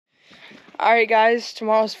Alright guys,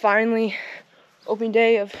 tomorrow's finally opening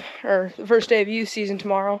day of, or the first day of youth season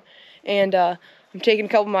tomorrow. And I'm taking a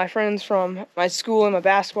couple of my friends from my school and my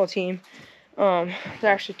basketball team. They're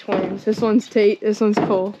actually twins. This one's Tate, this one's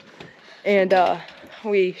Cole. And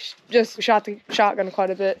we just shot the shotgun quite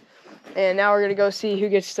a bit. And now we're gonna go see who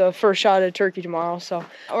gets the first shot at a turkey tomorrow. So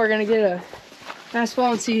we're gonna get a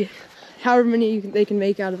basketball and see however many they can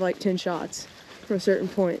make out of like 10 shots from a certain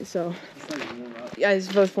point. So you guys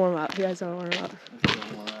both warm up. You guys don't warm up.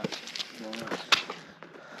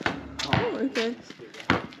 Oh, okay.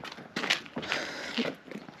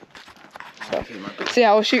 So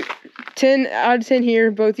yeah, we'll shoot 10 out of 10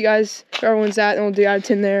 here. Both you guys, whoever wins that, and we'll do out of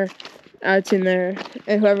 10 there, out of 10 there,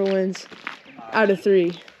 and whoever wins out of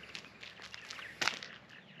 3.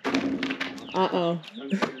 Uh-oh.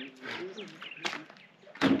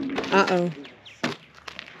 Uh-oh.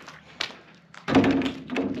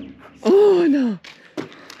 Oh, no.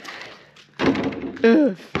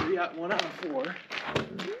 Ugh. We got 1 out of 4.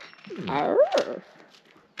 Arr.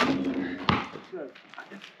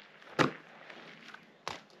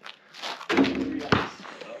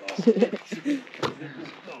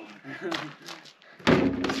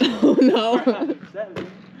 Oh, no.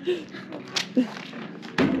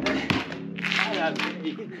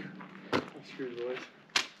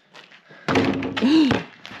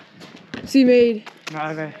 So you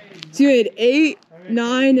made 8,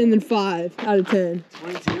 9, and then 5 out of 10.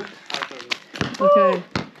 22. Okay,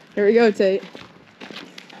 here we go, Tate.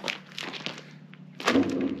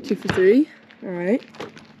 2 for 3. All right.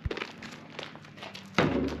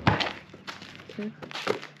 Okay.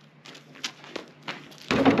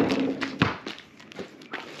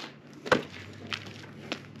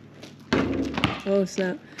 Oh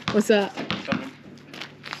snap! What's that? 7.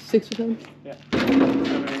 6 or 7? Yeah. 7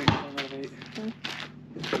 out of 8. Okay.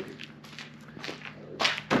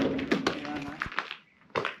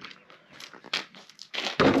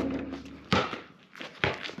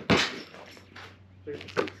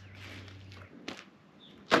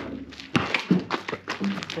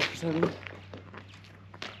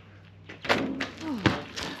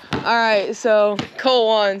 All right, so Cole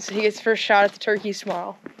won, so he gets the first shot at the turkeys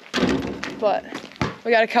tomorrow. But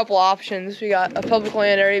we got a couple options. We got a public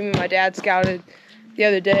land area me and my dad scouted the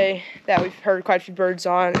other day that we've heard quite a few birds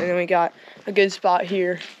on, and then we got a good spot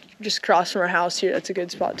here, just across from our house here. That's a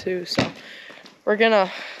good spot too. So we're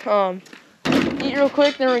gonna eat real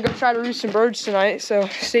quick, then we're gonna go try to roost some birds tonight. So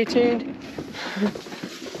stay tuned.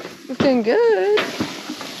 Looking good.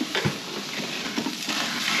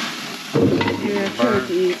 Yeah,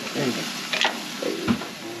 turkey.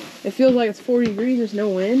 It feels like it's 40 degrees. There's no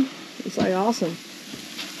wind. It's like awesome.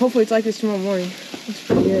 Hopefully it's like this tomorrow morning. Looks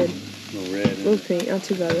pretty good. No red. A little pink, not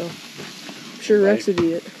too bad though. I'm sure Rex would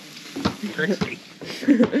eat it.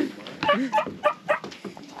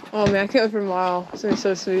 Oh man, I can't wait for tomorrow. It's gonna be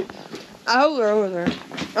so sweet. I hope they're over there.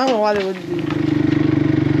 I don't know why they wouldn't be.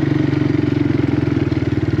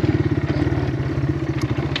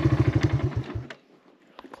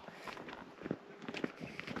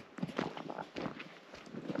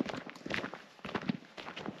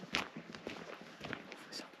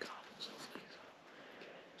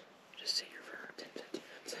 Just sit here for 10-15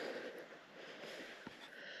 minutes.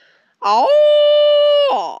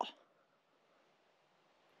 Oh!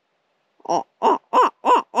 Oh, oh, oh,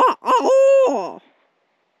 oh, oh, oh!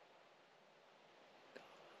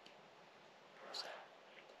 Where's that?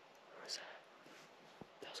 Where's that?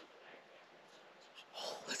 That was over there.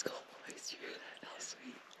 Oh, let's go, boys. You hear that? That was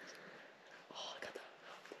sweet. Oh, I got that.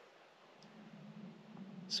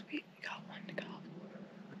 Sweet, we got one to gobble.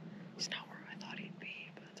 He's not where I thought he'd be,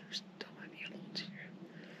 but there still might be a little here.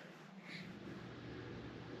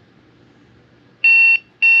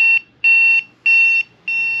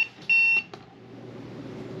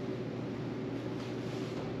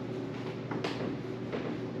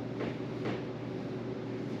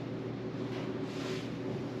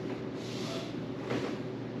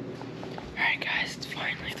 Alright guys, it's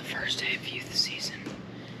finally the first day of youth season,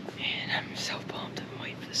 and I'm so pumped. I've been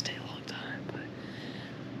waiting for this day a long time, but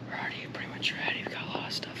we're already pretty much ready. We got a lot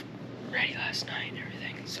of stuff ready last night and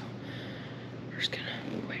everything, so we're just gonna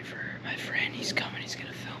wait for my friend. He's coming, he's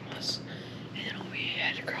gonna film us, and then we'll be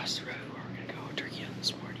headed across the road where we're gonna go turkey hunting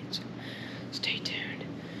this morning, so stay tuned.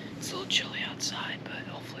 It's a little chilly outside, but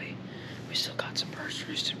hopefully we still got some birds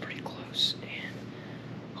roosted pretty close, and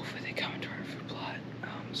hopefully they come into our food plot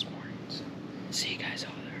this morning. So see you guys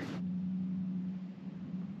over there.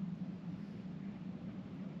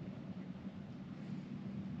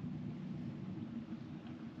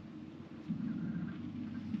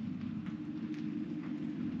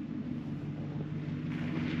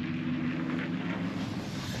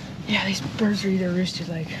 Yeah, these birds are either roosted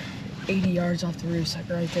like 80 yards off the roost, like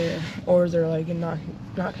right there, or they're like not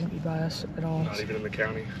gonna be by us at all. Not even in the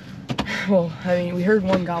county. Well, I mean, we heard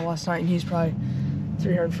one gobble last night, and he's probably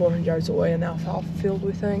 300, 400 yards away in the alfalfa field,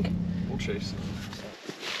 we think. We'll chase him.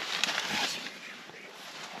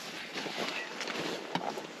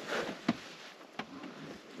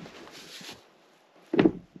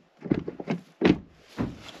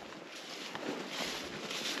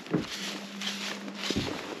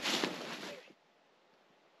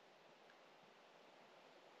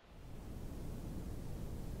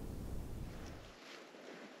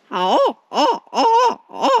 Oh, oh, oh,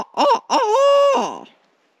 oh, oh, oh.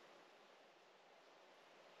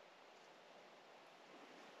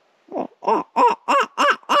 Oh, oh, oh, oh,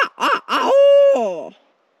 oh, oh, oh, oh.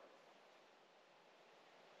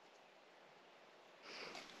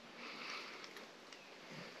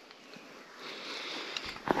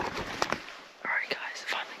 Alright guys, it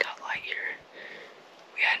finally got light here.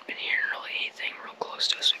 We hadn't been hearing really anything real close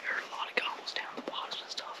to us. We've heard a lot of gobbles down the bottoms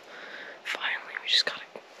and stuff. Finally, we just got a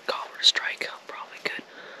gobbler to strike probably good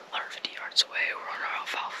 150 yards away. We're on our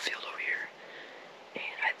alfalfa field over here.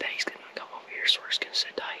 And I bet he's gonna come over here, so we're just gonna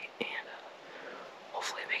sit tight and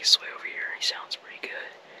hopefully make his way over here. He sounds pretty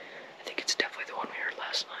good. I think it's definitely the one we heard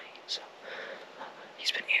last night. So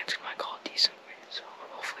he's been answering my call decently, so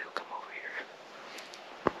hopefully he'll come over here.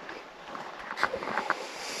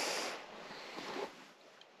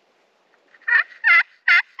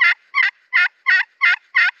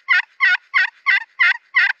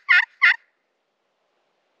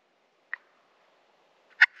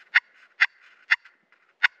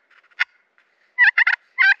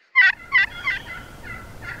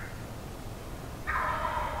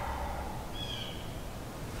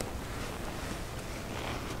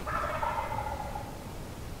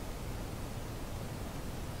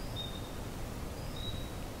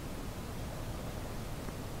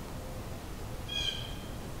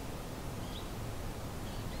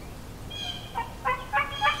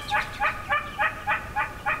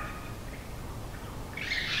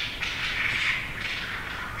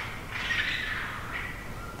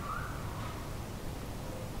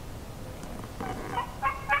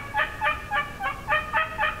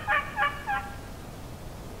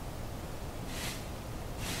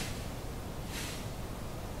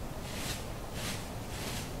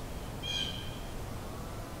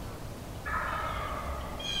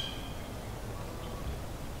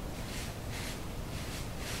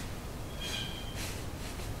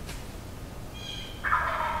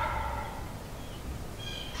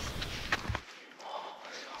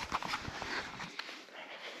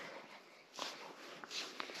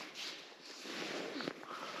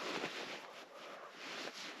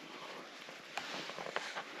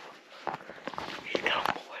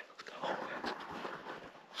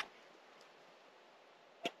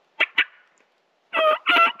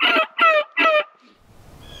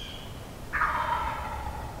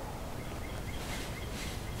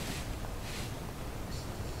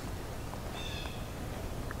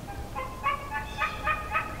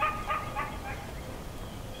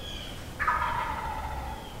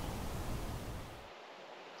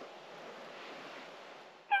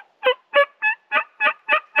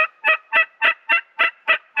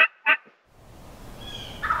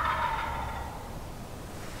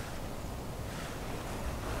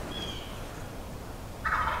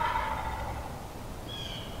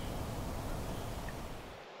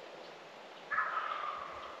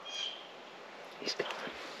 He's coming.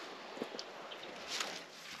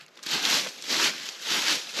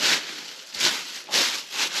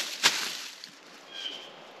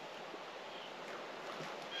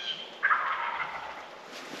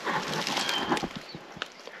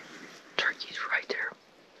 Turkey's right there.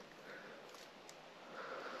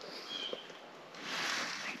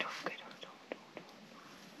 Hey, don't.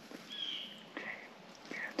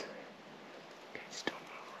 Okay, still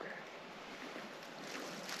move.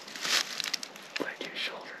 Go ahead to your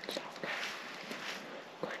shoulder and stop. Okay.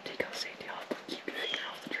 Go ahead and take out safety off, but keep your finger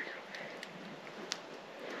off the trigger, okay?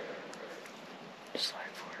 Just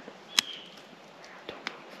slide forward. Don't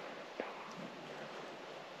move. Don't move.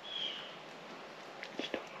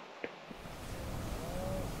 Just don't move.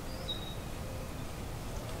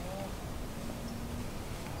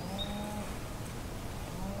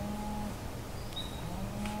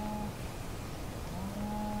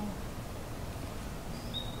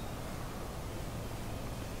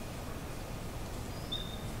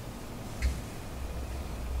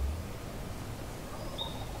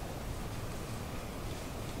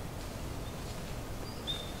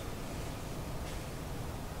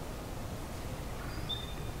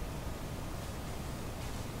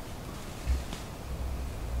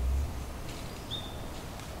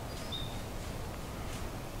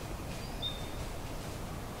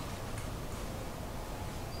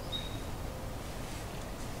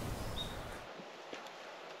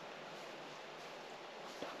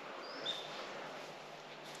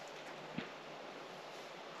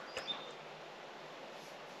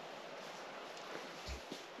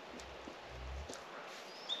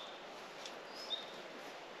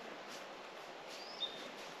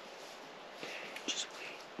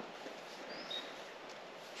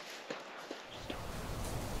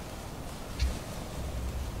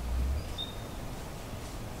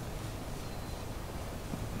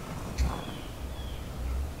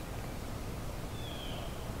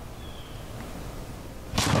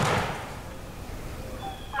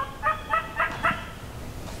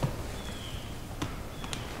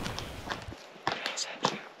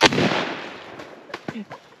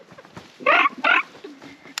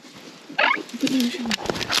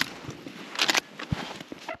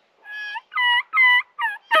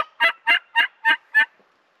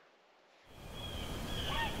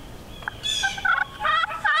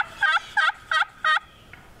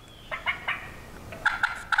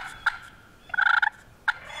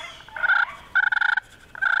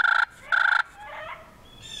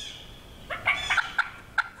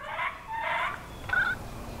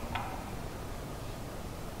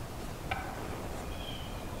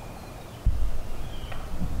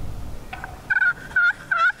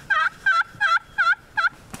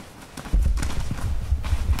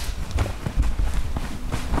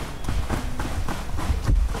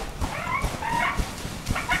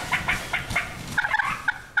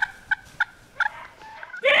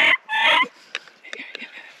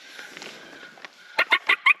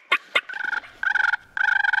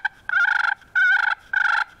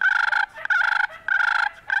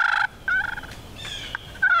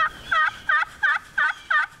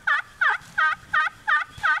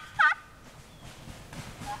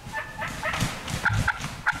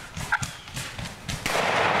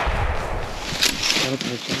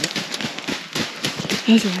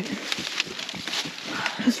 That's right.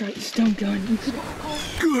 That's right. Stone gun.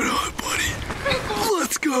 Good on, buddy.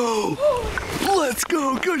 Let's go. Let's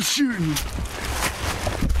go. Good shooting.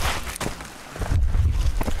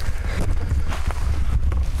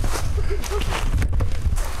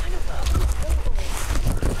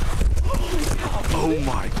 Oh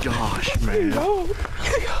my gosh, man.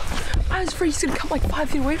 I was afraid he's gonna come like 5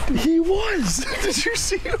 feet away from me. He was. Did you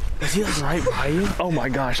see him? Was he like right by you? Oh my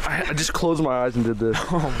gosh. I just closed my eyes and did this.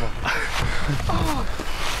 Oh my. Oh,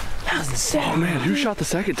 that was insane. Oh man, who shot the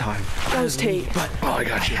second time? That was Tate. But Oh, I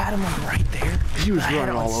got you. I had him like right there. He was I had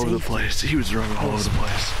running him on all over the safety. place. He was running all over the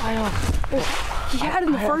place. I know. He had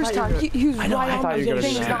him the first time. He was I know, right I on thought the you were gonna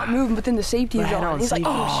thing. say He's that. not moving, but then the safety But was I had it on. on He's like,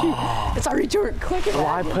 safety. oh shoot. It's already clicking. Well,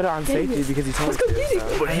 I put it on Dang safety it. because he told me Let's go to. get it.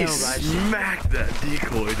 So. But I he know, right? smacked that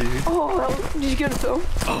decoy, dude. Oh, did you get a film?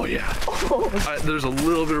 Oh yeah. Oh. There's a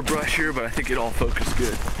little bit of brush here, but I think it all focused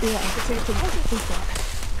good. Yeah, I can take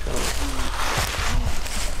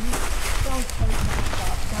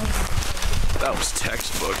That was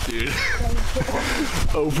textbook, dude.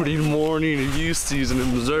 Opening morning of youth season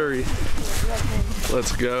in Missouri.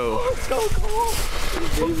 Let's go. Let's go, come on.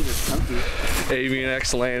 Avian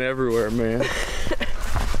X laying everywhere, man.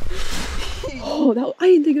 Oh, I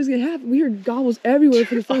didn't think it was gonna happen. We heard gobbles everywhere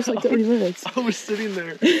for the first like 30 minutes. I was sitting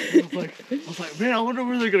there. I was like, man, I wonder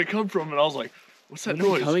where they're gonna come from. And I was like, what's that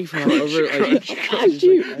noise? Coming from over like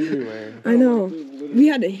Shoot. everywhere. I know. We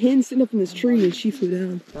had a hen sitting up in this tree and she flew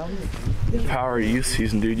down. Power of youth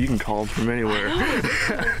season, dude. You can call them from anywhere. All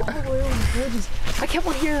the way over the bridges. I kept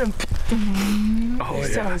on hearing them. Oh It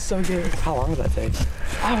yeah. sounded so good. How long would that take?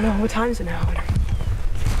 I don't know. What time is it now?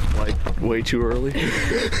 Like way too early.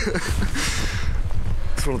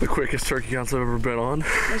 It's one of the quickest turkey counts I've ever been on.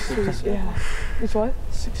 Yeah. It's what?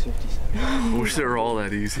 6:57. I wish they were all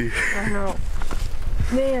that easy. I know.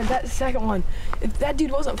 Man, that second one, that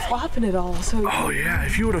dude wasn't flopping at all. So. Oh yeah,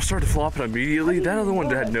 if you would have started flopping immediately, that other one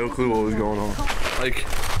had no clue what was going on. Like,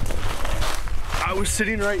 I was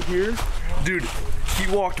sitting right here, dude, he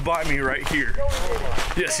walked by me right here.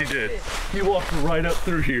 Yes, he did. He walked right up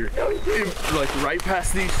through here. Like right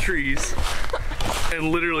past these trees,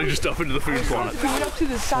 and literally just up into the food plot. He went up to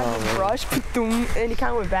the side of the brush, and he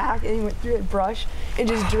kind of went back, and he went through the brush, and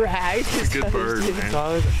just dragged his Good toes, bird, dude. man. So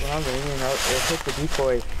I was when I was aiming, it hit the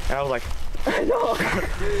decoy, and I was like, I know.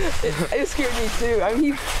 It scared me too. I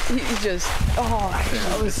mean, he just, oh,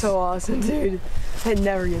 that was so awesome, dude. That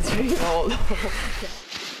never gets me old.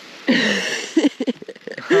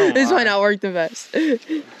 This might not work the best.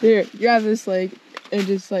 Here, grab this leg and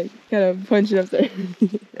just like kind of punch it up there.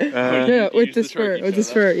 No, with the spur, with the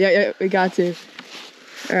spur. Yeah, we got to.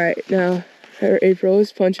 All right, now, April,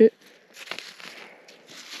 let's punch it.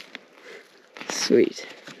 Sweet.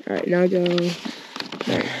 All right, now go. All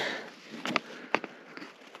right.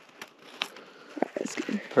 That's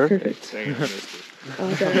good. perfect. Oh,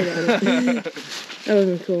 okay, I got it. That would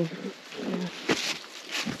have been cool.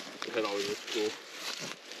 That always looks cool.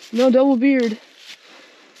 No double beard.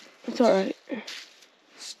 It's alright.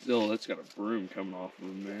 Still, that's got a broom coming off of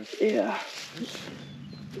him, man. Yeah.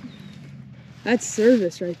 That's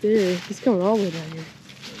service right there. He's coming all the way down here.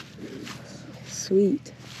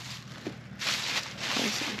 Sweet.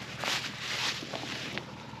 Awesome.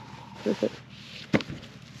 Perfect.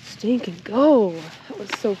 Stink and go. That was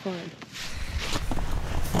so fun.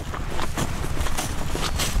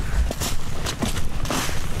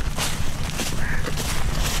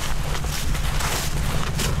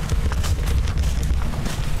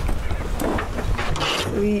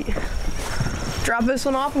 Sweet. drop this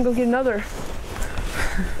one off and go get another.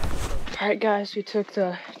 Alright guys, we took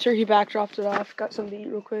the turkey back, dropped it off, got something to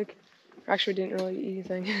eat real quick. Actually, we didn't really eat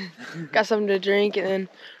anything. Got something to drink, and then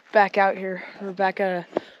back out here. We're back at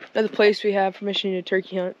another place we have permission to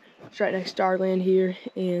turkey hunt. It's right next to our land here,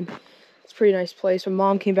 and it's a pretty nice place. My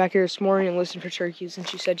mom came back here this morning and listened for turkeys, and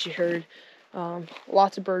she said she heard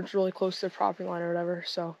lots of birds really close to the property line or whatever.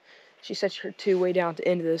 So she said she heard 2 way down at the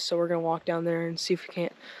end of this, so we're going to walk down there and see if we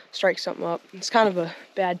can't strike something up. It's kind of a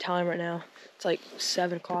bad time right now. It's like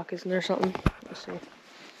 7 o'clock, isn't there, something? Let's see.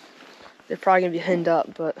 They're probably going to be henned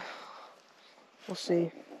up, but we'll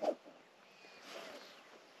see.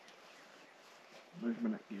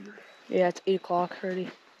 Yeah, it's 8 o'clock already.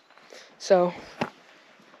 So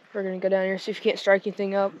we're going to go down here, see if we can't strike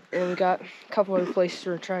anything up. And we got a couple other places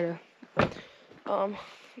we're trying to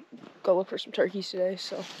go look for some turkeys today,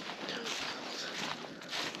 so.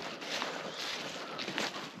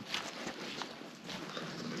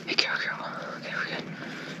 Hey, careful. Okay, we're good.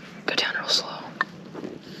 Go down real slow.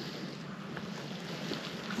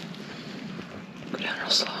 Go down real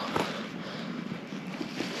slow.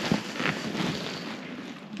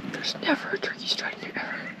 There's never a turkey strike here,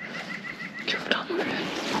 ever. Careful, don't move your head.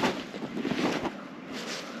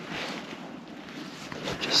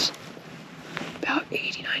 Just about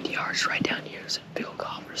 80, 90 yards right down here. There's a big old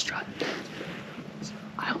gobbler strutting.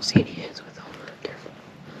 I don't see any hens with them. Careful.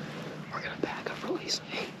 We're gonna back up, release.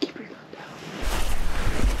 Hey, keep your gun down.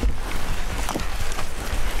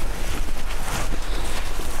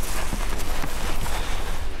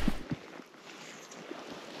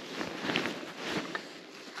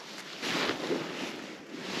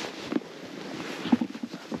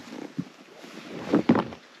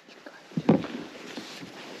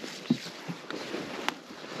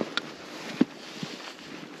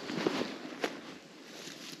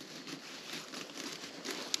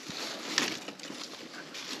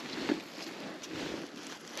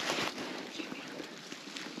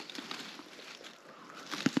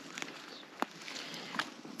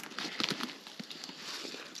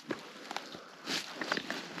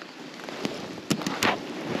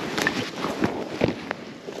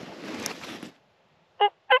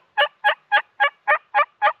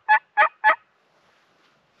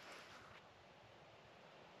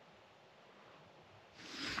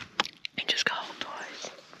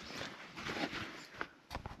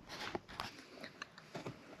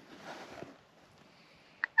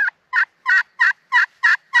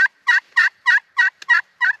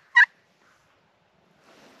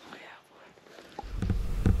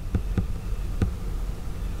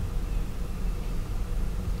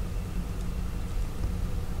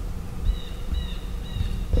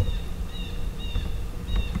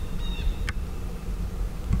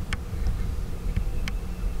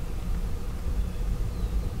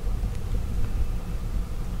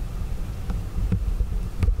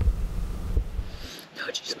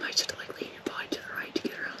 You might just like lean your body to the right to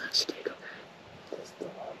get around that stick, okay? That's the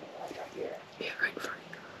one left right here. Yeah, right in front of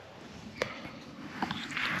you.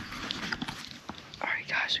 Alright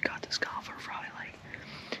guys, we got this gobbler probably like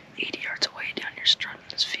 80 yards away down here strutting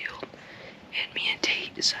this field. And me and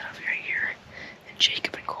Tate is set up right here. And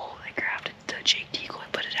Jacob and Cole, they grabbed it, the Jake decoy,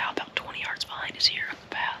 put it out about 20 yards behind us here on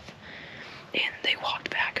the path. And they walked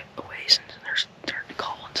back a ways and they're starting to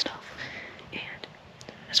call and stuff. And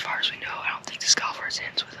as far as we know, I don't think this gobbler has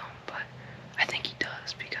hens with him, but I think he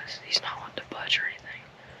does because he's not wanting to budge or anything.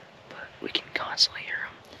 But we can constantly hear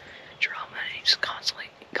him drum, and he's constantly,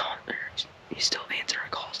 he's still answering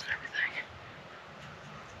calls and everything.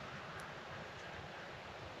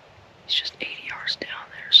 He's just 80 yards down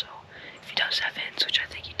there, so if he does have hens, which I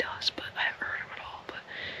think he does, but I haven't heard him at all, but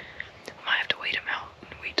we might have to wait him out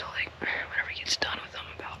and wait till like whenever he gets done with them,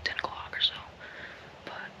 about 10 o'clock or so.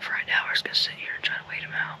 But for right now, we're just gonna sit here and try to wait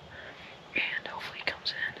him out, and hopefully he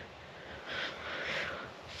comes in.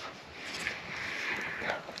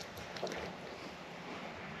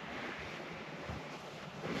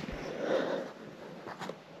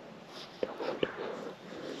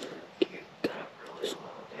 Get up really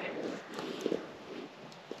slow, okay?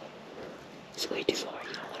 It's way too far.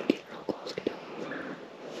 You don't want to get real close. Get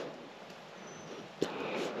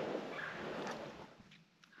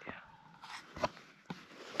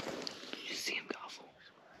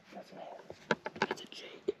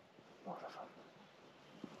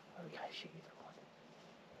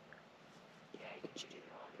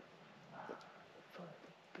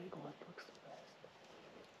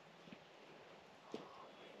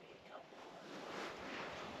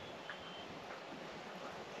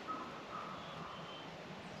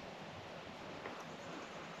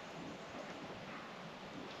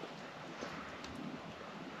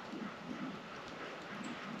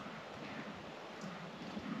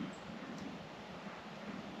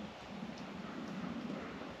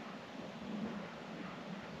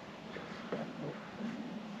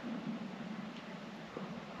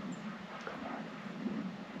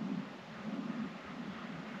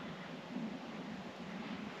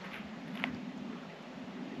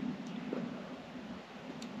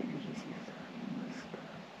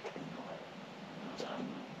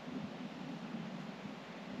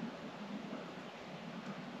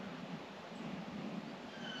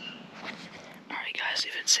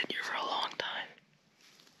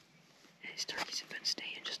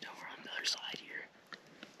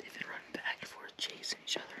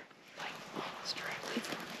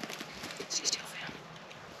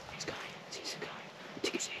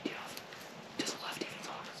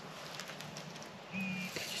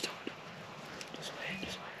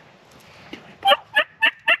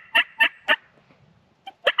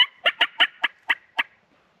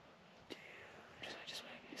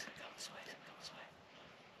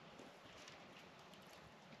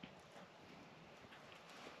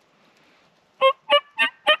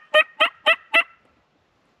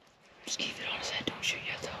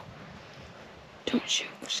Don't shoot.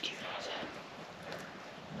 Just keep it on his head.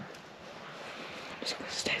 Just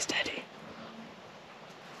stay steady.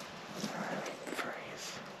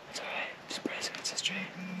 Freeze. It's alright. Just brace against it straight.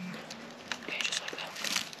 Okay, just like that.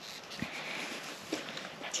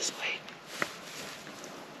 Now just wait.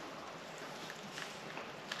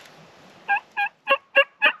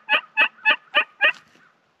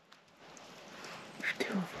 There's 2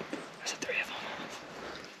 of them. There's 3 of them.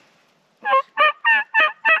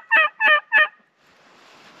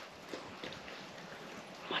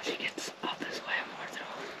 Once he gets out this way, I'm more through.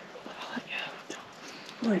 I'll let you have it.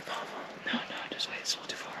 Wait, Papa. No, just wait. It's a little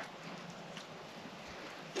too far.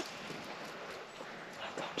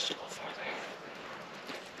 I'll come just a little farther.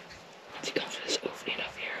 Once he comes to this opening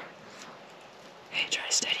up here. Hey, try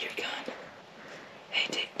to steady your gun. Hey,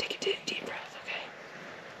 take a deep breath, okay?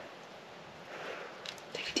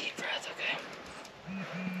 Take a deep breath, okay?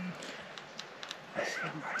 I see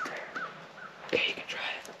him right there. Okay, you can try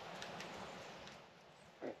it.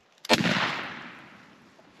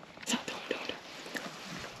 Stop, don't.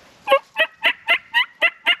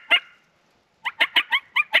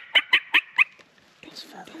 Those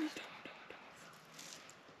feathers.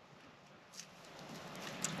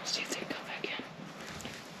 Let's see if they can come back in.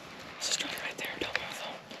 Let's just try it right there. Don't move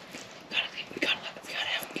though. We gotta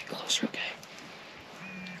have them get closer, okay?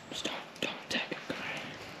 Just don't attack him.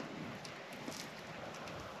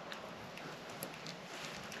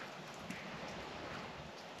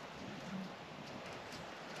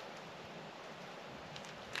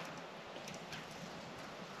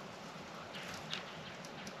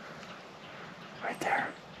 Right there.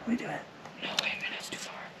 Let me do it. No, wait a minute, it's too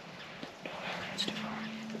far. No, it's too far.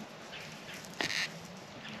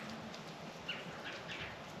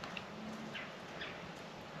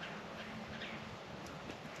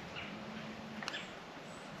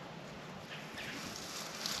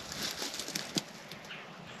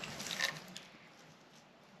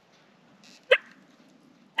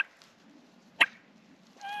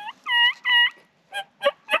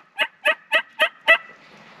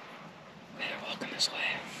 They're walking this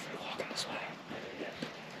way.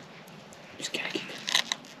 Just gotta keep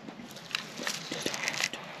it.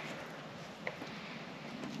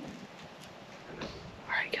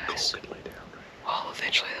 Alright guys. Well,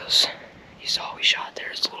 eventually you saw we shot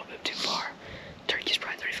there. It's a little bit too far. Turkey's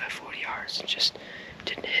probably 35-40 yards and just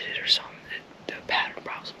didn't hit it or something. The pattern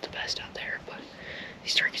probably wasn't the best out there, but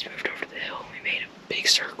these turkeys moved over the hill. We made a big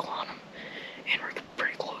circle on them, and we're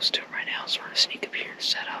pretty close to them right now, so we're gonna sneak up here and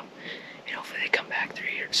set up, and hopefully they come back through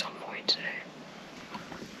here at some point today.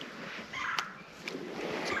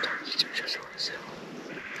 Turkeys are just over this hill.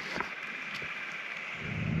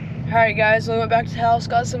 Alright guys, so we went back to the house,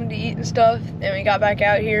 got something to eat and stuff, and we got back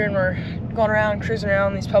out here and we're going around, cruising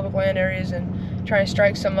around these public land areas and trying to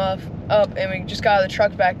strike some up, and we just got out of the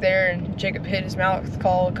truck back there and Jacob hit his mouth,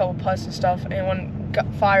 called a couple putts and stuff, and one got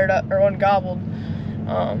fired up, or one gobbled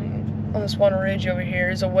on this one ridge over here.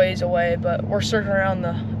 Is a ways away, but we're circling around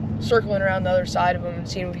the other side of him and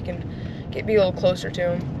seeing if we can be a little closer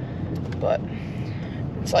to him. But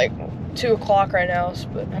it's like 2 o'clock right now,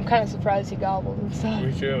 but I'm kind of surprised he gobbled and stuff.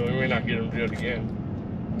 We should. We may not get him to do it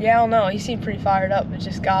again. Yeah, I don't know. He seemed pretty fired up, but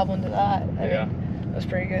just gobbling to that. I Yeah. mean, that was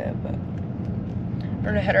pretty good. But we're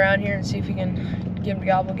gonna head around here and see if we can get him to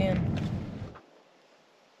gobble again.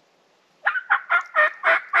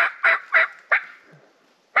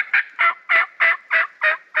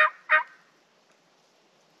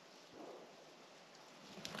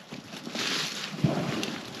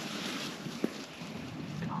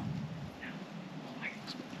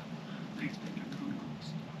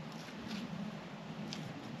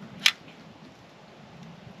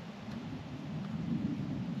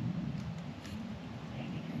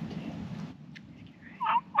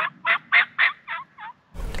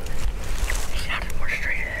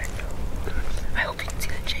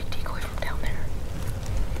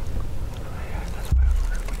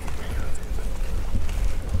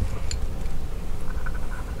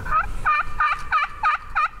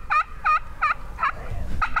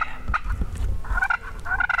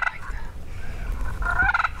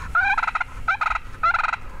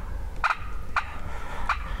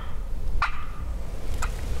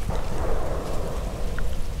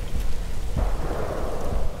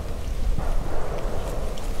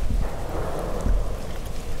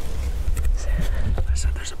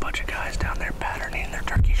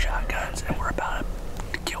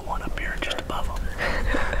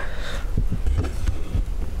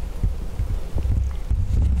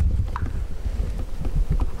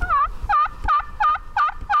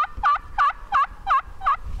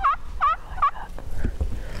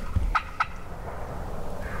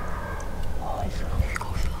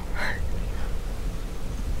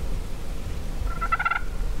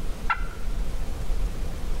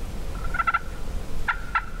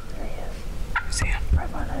 Right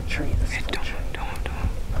behind that tree. The split tree. Don't.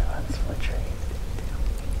 Right behind the split tree.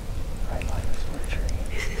 Right behind the split tree.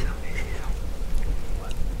 He sees him.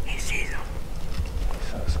 What? He sees him.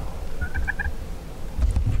 So.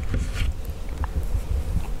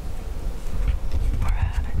 Where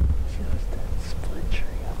at? See that split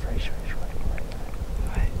tree? I'm pretty sure he's right behind that.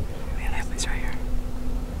 Right. Man, he's right here.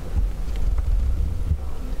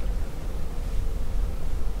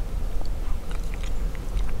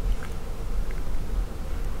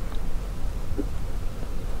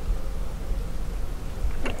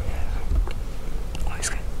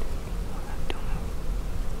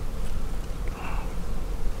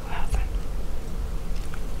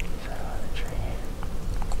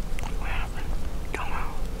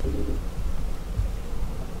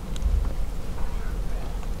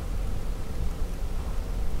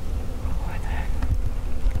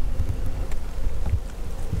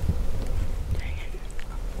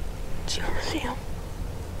 Did you ever see him?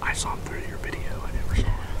 I saw him through your video. I never saw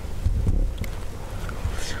him.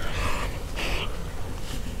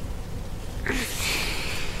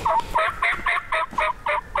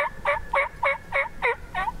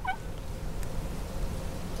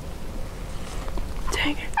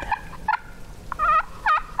 Dang it.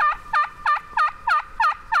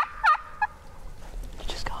 You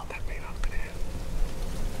just got That may not have been him.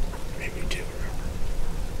 Maybe two, remember?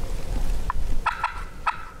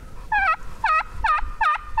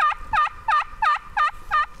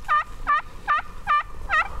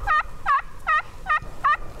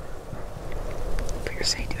 Put your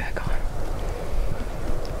safety back on.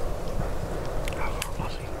 How far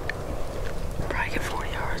was he? Probably get 40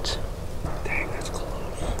 yards. Dang, that's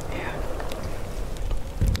close. Yeah.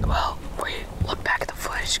 Well, we looked back at the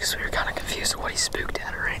footage because we were kind of confused at what he spooked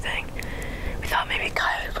at or anything. We thought maybe a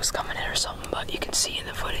coyote was coming in or something, but you can see in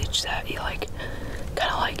the footage that he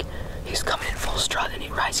he was coming in full strut, and he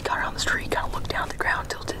got around the tree, kind of looked down at the ground,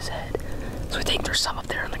 tilted his head. So we think there's some up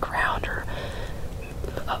there on the ground, or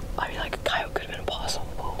a coyote could have been a possible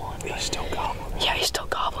one. He's still gobbling. Yeah, he's still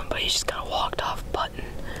gobbling, but he just kind of walked off button,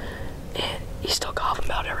 and he's still gobbling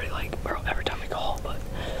about every time we call, but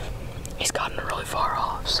he's gotten really far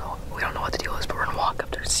off, so we don't know what the deal is, but we're gonna walk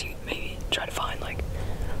up there and see, maybe try to find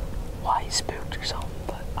why he's spooked or something,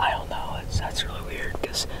 but I don't know. That's really weird,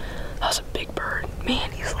 because that was a big bird.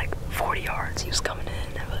 Man, he's 40 yards. He was coming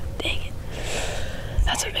in, but dang it.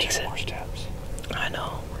 That's what makes it. More steps. I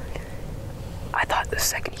know. I thought the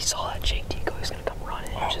second he saw that Jake Decoy was gonna come running,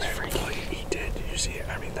 just freaking. He did. Did you see it?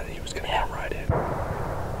 I mean, that he was gonna come right in.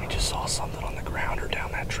 He just saw something on the ground or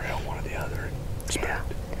down that trail, one or the other. Yeah.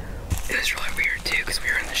 It was really weird too, because we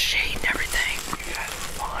were in the shade and everything. Yeah,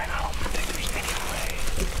 fine. I don't think there's any way.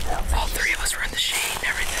 All three of us were in the shade and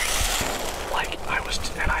everything.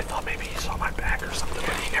 And I thought maybe he saw my back or something,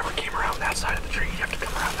 but he never came around that side of the tree. You have to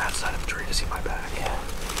come around that side of the tree to see my back. Yeah.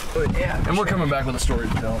 But yeah. And we're coming back with a story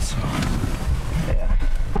to tell, so. Yeah.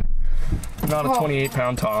 Not a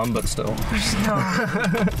 28-pound Tom, but still. No.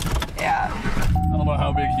 Yeah. I don't know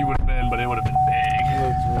how big he would have been, but it would have been big.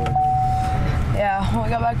 Yeah, when we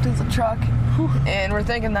got back to the truck, and we're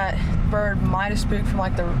thinking that bird might have spooked from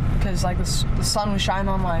because the sun was shining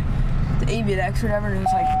on the ABX or whatever, and it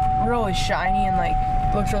was really shiny and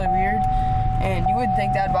looked really weird. And you wouldn't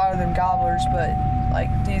think that bother them gobblers, but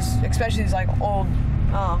especially these old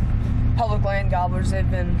public land gobblers,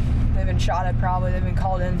 they've been shot at probably. They've been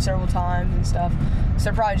called in several times and stuff. So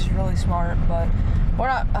they're probably just really smart, but we're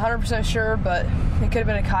not 100% sure. But it could have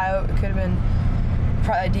been a coyote. It could have been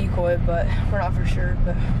probably a decoy, but we're not for sure.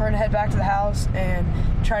 But we're gonna head back to the house and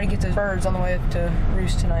try to get those birds on the way up to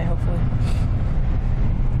roost tonight, hopefully.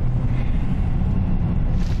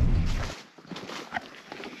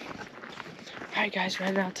 Alright guys,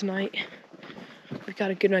 right now tonight, we've got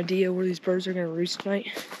a good idea where these birds are gonna roost tonight.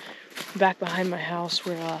 Back behind my house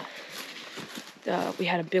where we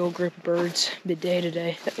had a big old group of birds midday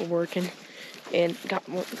today that were working, and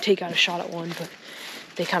take out a shot at one, but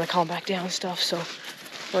they kind of calmed back down and stuff, so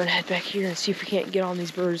we're gonna head back here and see if we can't get on these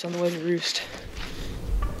birds on the way to roost.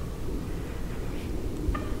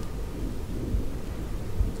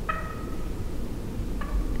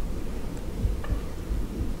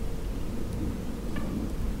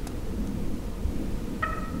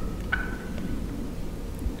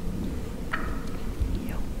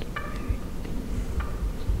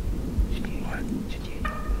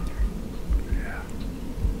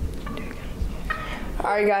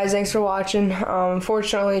 Alright guys, thanks for watching.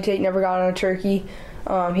 Unfortunately, Tate never got on a turkey.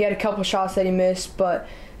 He had a couple shots that he missed, but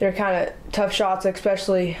they're kind of tough shots,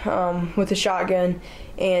 especially with the shotgun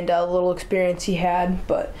and a little experience he had.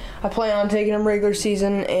 But I plan on taking him regular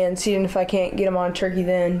season and seeing if I can't get him on turkey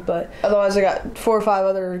then. But otherwise, I got 4 or 5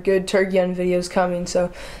 other good turkey hunting videos coming,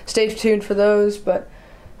 so stay tuned for those. But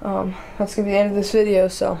that's gonna be the end of this video,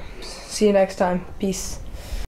 so see you next time. Peace.